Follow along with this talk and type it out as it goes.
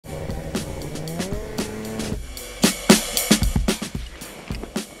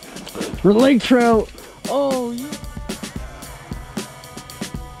for lake trout. Oh yeah.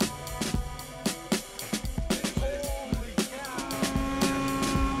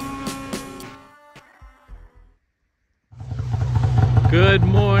 Good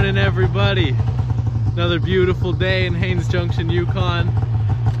morning, everybody. Another beautiful day in Haines Junction, Yukon.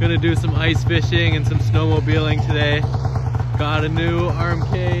 Gonna do some ice fishing and some snowmobiling today. Got a new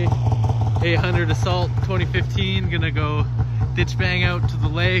RMK 800 Assault 2015. Gonna go ditch bang out to the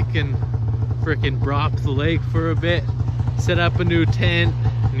lake and frickin' brop the lake for a bit. Set up a new tent.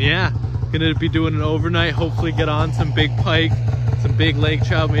 And yeah, gonna be doing an overnight. Hopefully get on some big pike, some big lake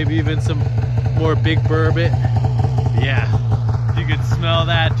trout, maybe even some more big burbot. Yeah. You can smell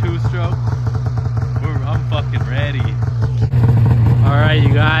that two-stroke. I'm fucking ready. All right,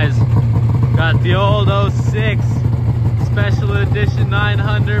 you guys. Got the old 06 Special Edition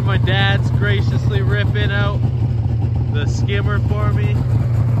 900. My dad's graciously ripping out the skimmer for me.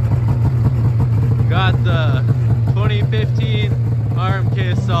 Got the 2015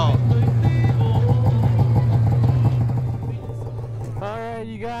 RMK Assault. All right,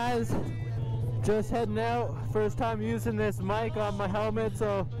 you guys. Just heading out. First time using this mic on my helmet,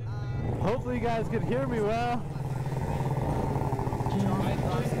 so hopefully you guys can hear me well.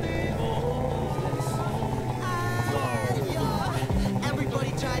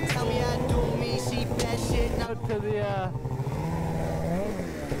 Everybody try to tell me how to do me, sheep that shit. Out to the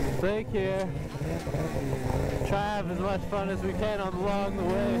lake here. Try to have as much fun as we can along the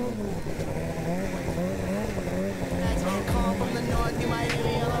way. Call from the north, you might hear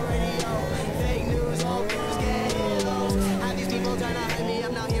me on the radio. Fake news, all news, get heroes. Have these people trying to hide me,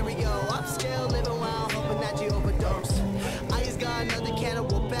 I'm not, here we go. Upscale, living wild, hoping that you overdose. I just got another can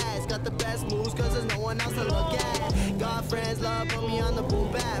of whoop ass. Got the best moves, cause there's no one else to look at. Got friends, love, put me on the bull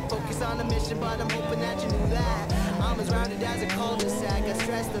bat. Focus on the mission, but I'm hoping that you knew that. I'm as rounded as a cul-de-sac, I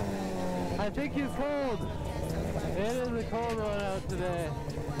stressed the... I think he's cold. It is a cold one out today.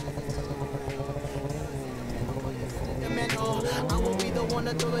 I will be the one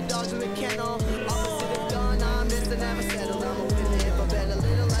to throw the dogs in the kennel. Opposite of dawn, I'm Mr. Never Settled. I'm a winner if I bet a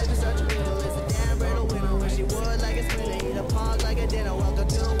little life is such a riddle. It's a damn brittle winner. Wish she would like a sprinter. Eat a pog like a dinner. Welcome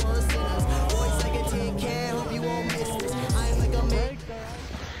to the world of sinners. Voice like a tin can. Hope you won't miss this. I am like a make.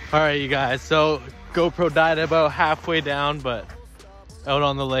 Alright, you guys. So GoPro died about halfway down, but out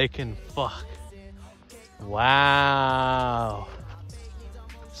on the lake and fuck. Wow.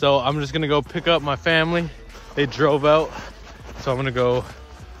 So I'm just gonna go pick up my family. They drove out, so I'm gonna go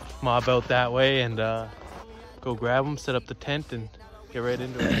mob out that way and go grab them, set up the tent, and get right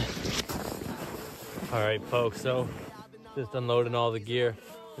into it. All right, folks, so just unloading all the gear.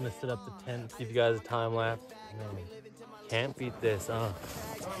 Gonna set up the tent, give you guys a time lapse. Man, can't beat this, huh?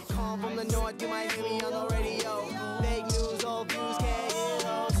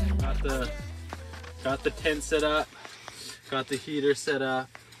 Got the tent set up, got the heater set up.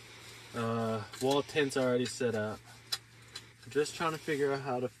 Wall tent's already set up. I'm just trying to figure out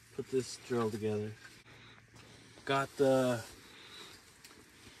how to put this drill together. Got the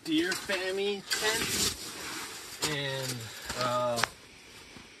deer fammy tent and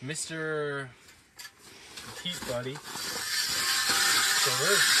Mr. Petite Buddy. So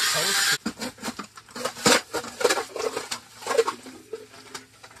we're toasted.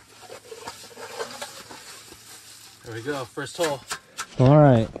 There we go, first hole. All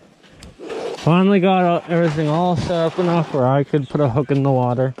right. Finally got everything all set up enough where I could put a hook in the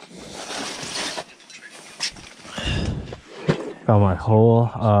water. Got my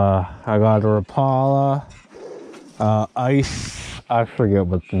hole. I got a Rapala, ice. I forget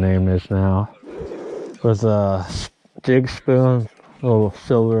what the name is now. With a jig spoon, a little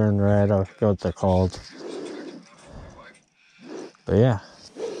silver and red. I forget what they're called. But yeah,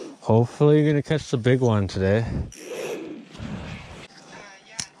 hopefully you're gonna catch the big one today.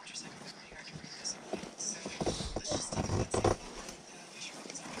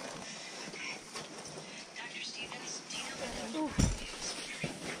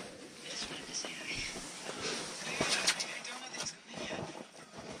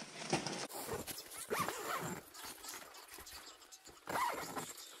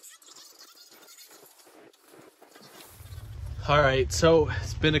 All right, so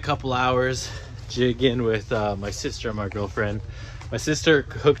it's been a couple hours jigging with my sister and my girlfriend. My sister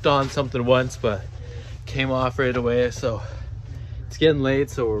hooked on something once, but came off right away. So it's getting late,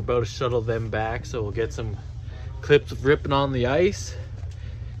 so we're about to shuttle them back. So we'll get some clips ripping on the ice,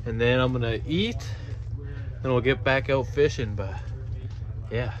 and then I'm gonna eat, then we'll get back out fishing. But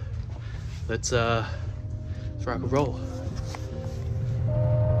yeah, let's rock and roll.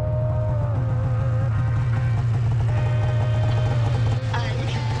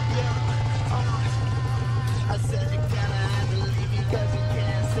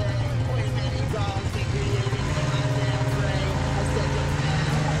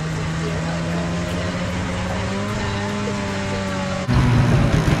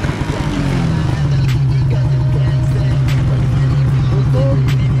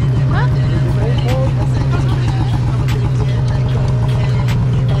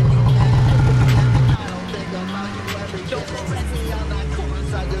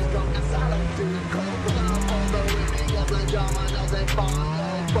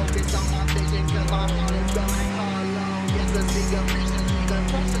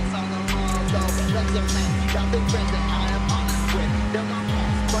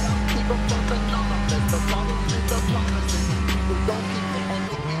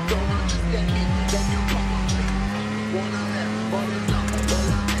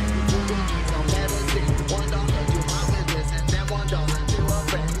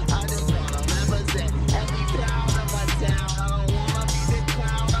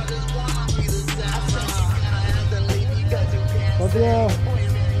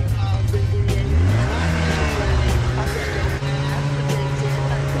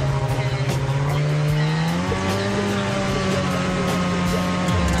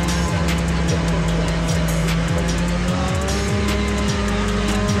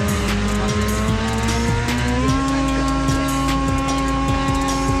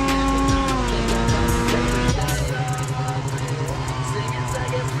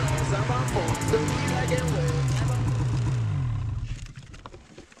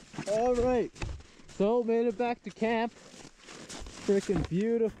 All right, so made it back to camp. Freaking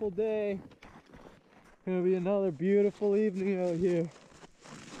beautiful day. Gonna be another beautiful evening out here.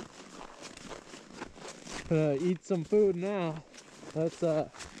 Gonna eat some food now. Let's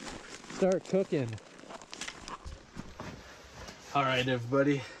start cooking. All right,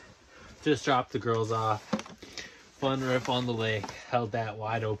 everybody. Just dropped the girls off. Fun riff on the lake. Held that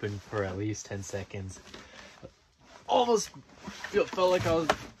wide open for at least 10 seconds. Almost felt like I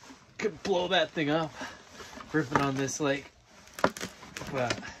could blow that thing up ripping on this lake.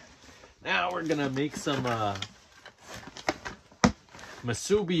 But now we're gonna make some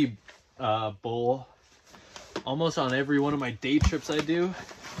musubi bowl. Almost on every one of my day trips I do,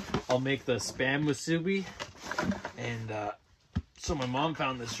 I'll make the spam musubi. And so my mom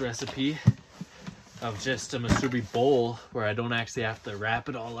found this recipe of just a musubi bowl where I don't actually have to wrap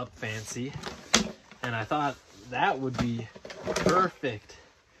it all up fancy. And I thought that would be perfect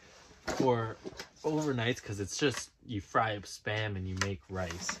for overnights because it's just, you fry up spam and you make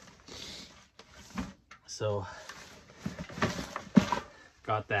rice. So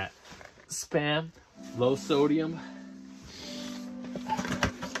got that spam, low sodium.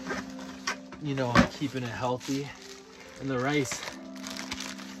 You know, I'm keeping it healthy. And the rice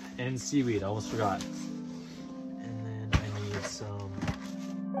and seaweed, I almost forgot. And then I need some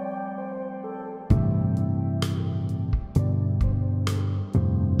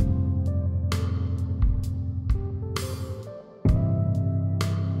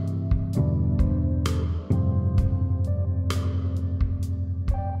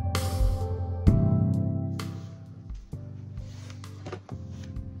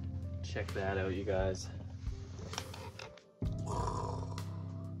check that out, you guys.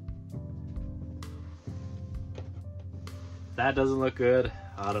 That doesn't look good.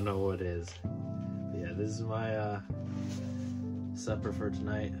 I don't know what is. But yeah, this is my supper for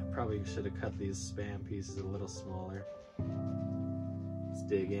tonight. I probably should have cut these spam pieces a little smaller. Let's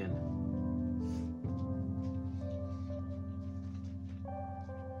dig in.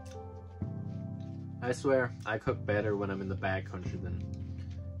 I swear, I cook better when I'm in the backcountry than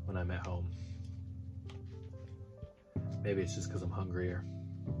when I'm at home. Maybe it's just because I'm hungrier.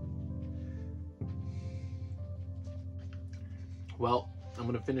 Well, I'm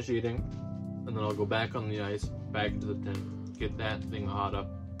gonna finish eating, and then I'll go back on the ice, back into the tent, get that thing hot up,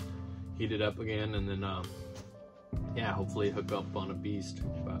 heat it up again, and then, yeah, hopefully hook up on a beast.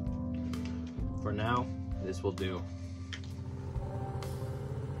 But for now, this will do.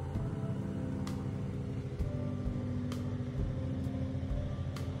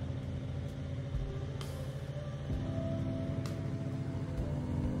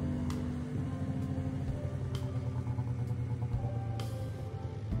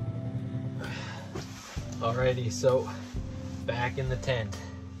 Alrighty, so back in the tent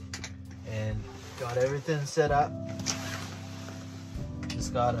and got everything set up.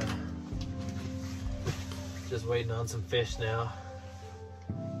 Just waiting on some fish now.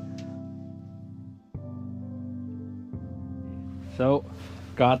 So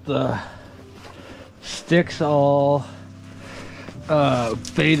got the sticks all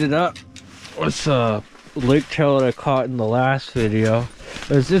baited up with a lake tail that I caught in the last video.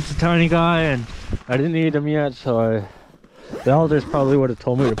 It's just a tiny guy and I didn't eat him yet, so the elders probably would have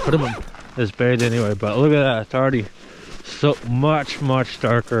told me to put him in this bait anyway, but look at that, it's already so much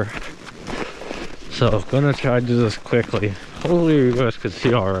darker. So I'm gonna try to do this quickly. Hopefully you guys can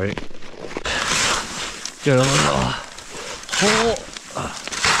see alright. Get a little hole.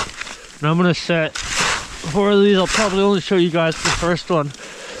 And I'm gonna set 4 of these. I'll probably only show you guys the first one,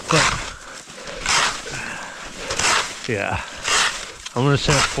 but yeah, I'm gonna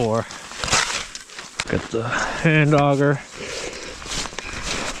set 4. Get the hand auger.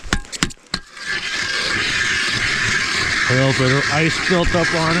 A little bit of ice built up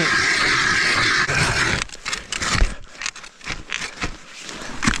on it.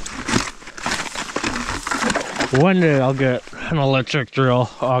 One day I'll get an electric drill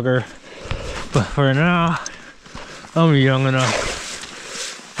auger, but for now, I'm young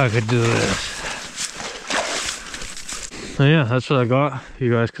enough I could do this. So yeah, that's what I got.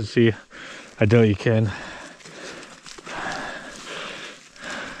 You guys can see. I doubt you can.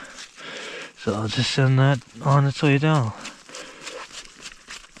 So I'll just send that on its way down.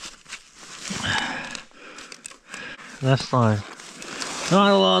 That's line.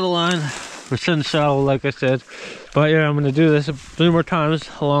 Not a lot of line. We're sitting shallow, like I said. But yeah, I'm gonna do this 3 more times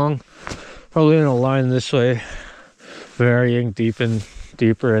along. Probably in a line this way, varying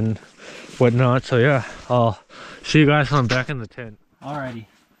deeper and whatnot. So yeah, I'll see you guys when I'm back in the tent. Alrighty.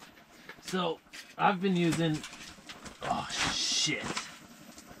 So I've been using, oh shit,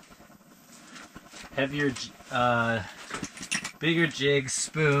 heavier, bigger jigs,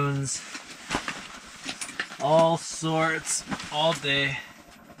 spoons, all sorts, all day,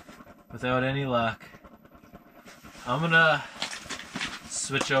 without any luck. I'm gonna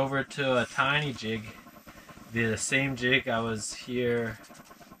switch over to a tiny jig, the same jig I was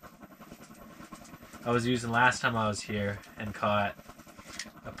using last time I was here and caught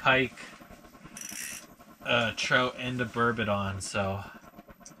a pike, a trout, and a burbot on, so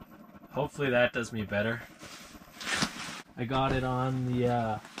hopefully that does me better. I got it on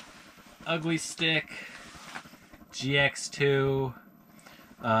the Ugly Stick GX2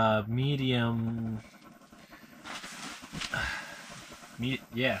 medium,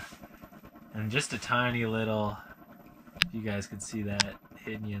 yeah, and just a tiny little, if you guys can see that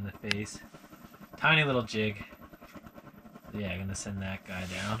hitting you in the face, tiny little jig. Yeah, I'm gonna send that guy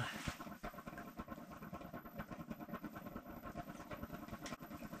down.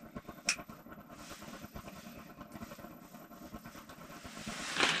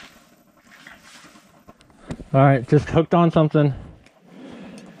 Alright, just hooked on something.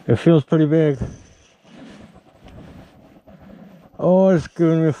 It feels pretty big. Oh, it's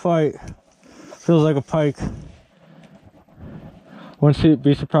giving me a fight. Feels like a pike. Wouldn't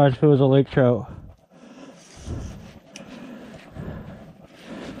be surprised if it was a lake trout.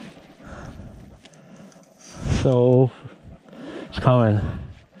 So, it's coming.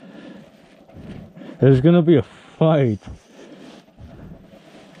 There's gonna be a fight.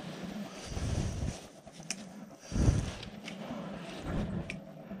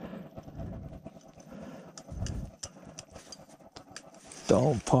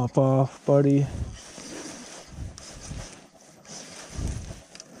 Don't pop off, buddy.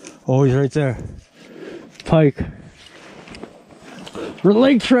 Oh, he's right there. Pike.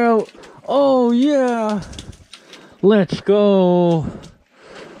 Lake trout. Oh, yeah. Let's go.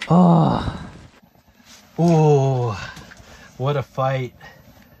 Oh. Oh. What a fight.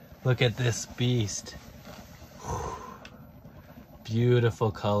 Look at this beast.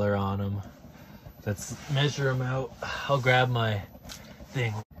 Beautiful color on him. Let's measure him out. I'll grab my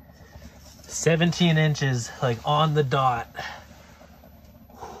thing. 17 inches, like on the dot.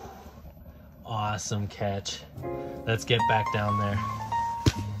 Awesome catch. Let's get back down there.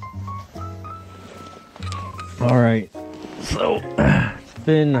 All right, so it's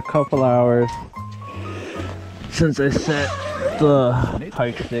been a couple hours since I set the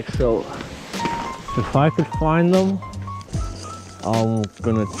pike stick, so if I could find them, I'm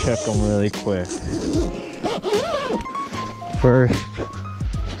gonna check them really quick. First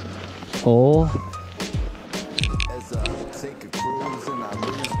hole. As I take a cruise and I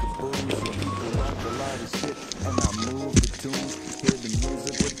lose the booze, people rock a lot of shit and I move the tune, hear the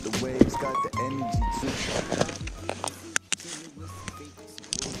music with the waves, got the energy too.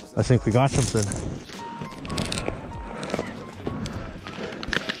 I think we got something.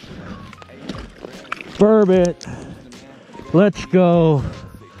 Burbot. Let's go.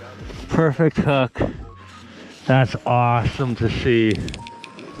 Perfect hook. That's awesome to see.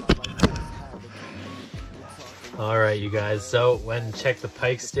 All right, you guys, so went and checked the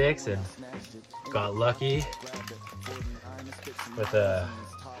pike sticks and got lucky with a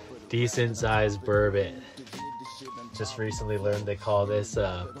decent sized burbot. Just recently learned they call this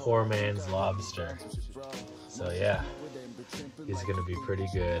poor man's lobster. So yeah, he's gonna be pretty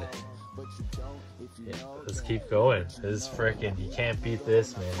good. Yeah, let's keep going. This is frickin', you can't beat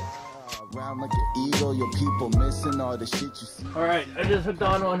this, man. Alright, I just hooked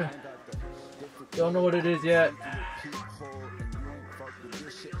on one. Don't know what it is yet.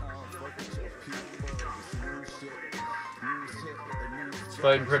 It's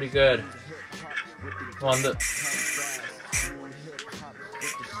fighting pretty good. On the...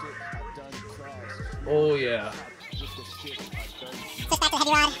 Oh yeah. back to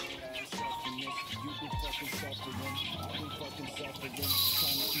the heavy rod.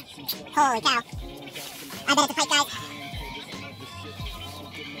 Holy cow. I bet it's a pike, guys.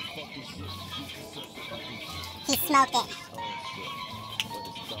 He smoked it.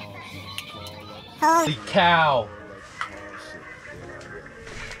 Holy cow.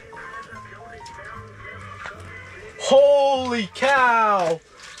 Holy cow!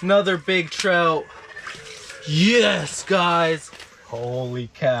 Another big trout. Yes, guys. Holy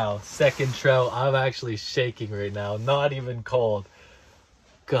cow. Second trout. I'm actually shaking right now. Not even cold.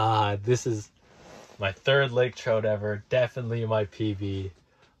 God, this is my third lake trout ever. Definitely my PB.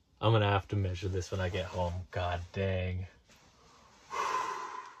 I'm gonna have to measure this when I get home. God dang.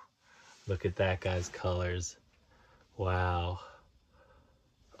 Look at that guy's colors. Wow.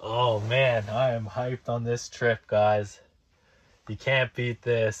 Oh man, I am hyped on this trip, guys. You can't beat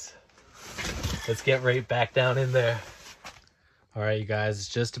this. Let's get right back down in there. All right, you guys, it's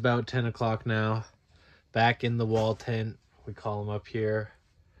just about 10 o'clock now. Back in the wall tent, we call them up here.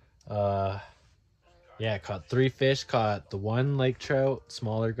 Yeah, caught 3 fish. Caught the 1 lake trout,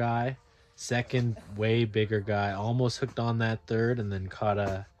 smaller guy. Second, way bigger guy. Almost hooked on that third, and then caught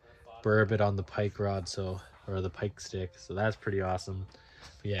a burbot on the pike rod, or the pike stick. So that's pretty awesome.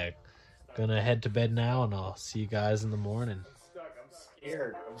 But yeah, gonna head to bed now, and I'll see you guys in the morning.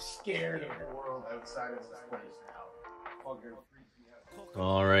 I'm scared of the world outside of this place now.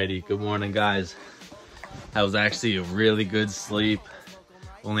 Alrighty, good morning, guys. That was actually a really good sleep.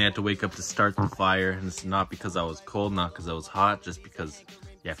 Only had to wake up to start the fire, and it's not because I was cold, not because I was hot, just because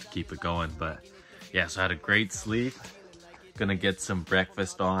you have to keep it going. But yeah, so I had a great sleep. Gonna get some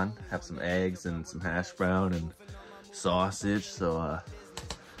breakfast on, have some eggs and some hash brown and sausage. So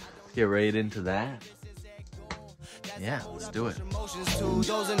let's get right into that. Yeah, let's do it.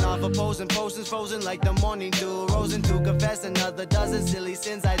 Dozing off opposing potions, frozen like the morning dew. Rosen to confess another dozen silly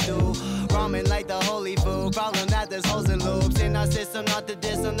sins I do. Ramen like the holy food. Problem that there's holes and loops in our system, not the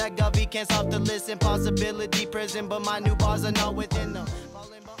distant. That govy can't stop to listen. Possibility prison, but my new bars are not within them.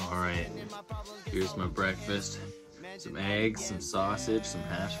 All right, here's my breakfast. Some eggs, some sausage, some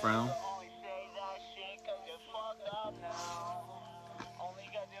hash brown.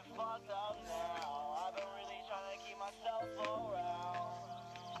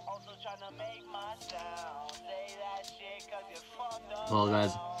 Well,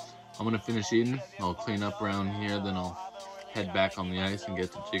 guys, I'm gonna finish eating. I'll clean up around here, then I'll head back on the ice and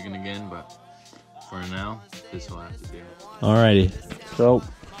get to jigging again. But for now, this will have to do. Alrighty, so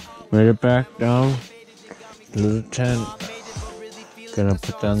made it back down to the tent. Gonna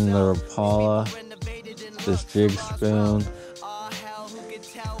put down the Rapala, this jig spoon.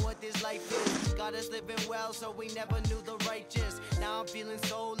 So we never knew the righteous. Now I'm feeling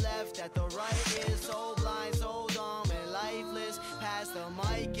so left at the right is so blind, so dumb and lifeless. Past the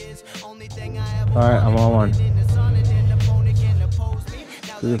mic is only thing I ever. All right, I'm on one.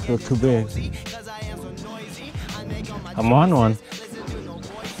 Does it feel too big? I'm on one.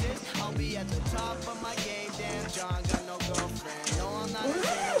 I'll be at the top of my game. Damn, John got no girlfriend. No, I'm not a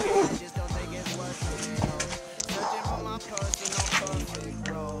just don't think it's worth it. Searching for my personal perfect,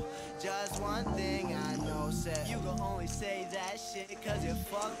 bro. Just one thing I know, said you can only say that shit cause you're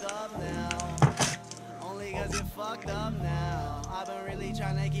fucked up now. Only cause you're fucked up now. I've been really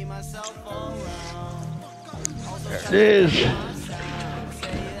trying to keep myself around. There it is.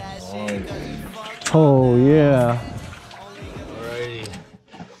 Oh yeah. Alrighty.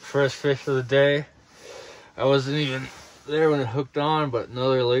 First fish of the day. I wasn't even there when it hooked on, but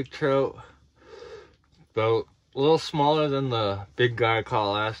another lake trout. About a little smaller than the big guy I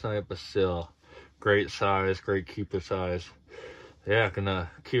caught last night, but still great size, great keeper size. Yeah,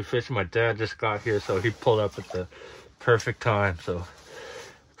 gonna keep fishing. My dad just got here, so he pulled up at the perfect time. So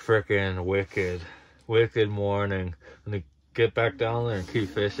freaking wicked morning. Gonna get back down there and keep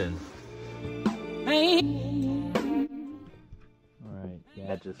fishing. All right,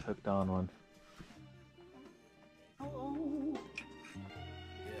 yeah, just hooked on one.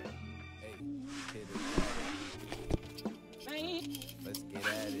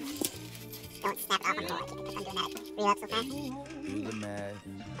 Don't snap off until I keep it. I'm doing that. Reload so fast. Do the math.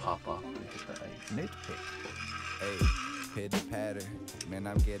 Pop off. Look at the ice. NITPIK. Hey, pitter patter. Man,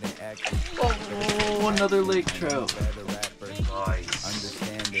 I'm getting active. Oh, another lake trout. Nice.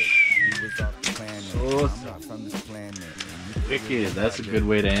 Understand it. He was off the planet. Oh, I'm not from this planet. wicked. That's a good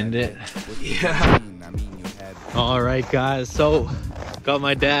way to end it. Yeah. All right, guys. So, got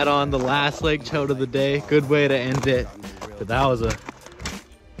my dad on the last lake trout of the day. Good way to end it. But that was a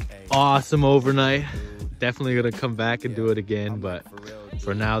awesome overnight. Definitely gonna come back and do it again, but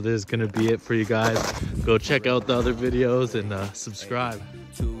for now this is gonna be it for you guys. Go check out the other videos and subscribe.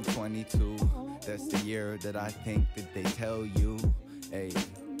 222, that's the year that I think that they tell you. Hey,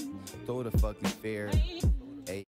 throw the fucking fear.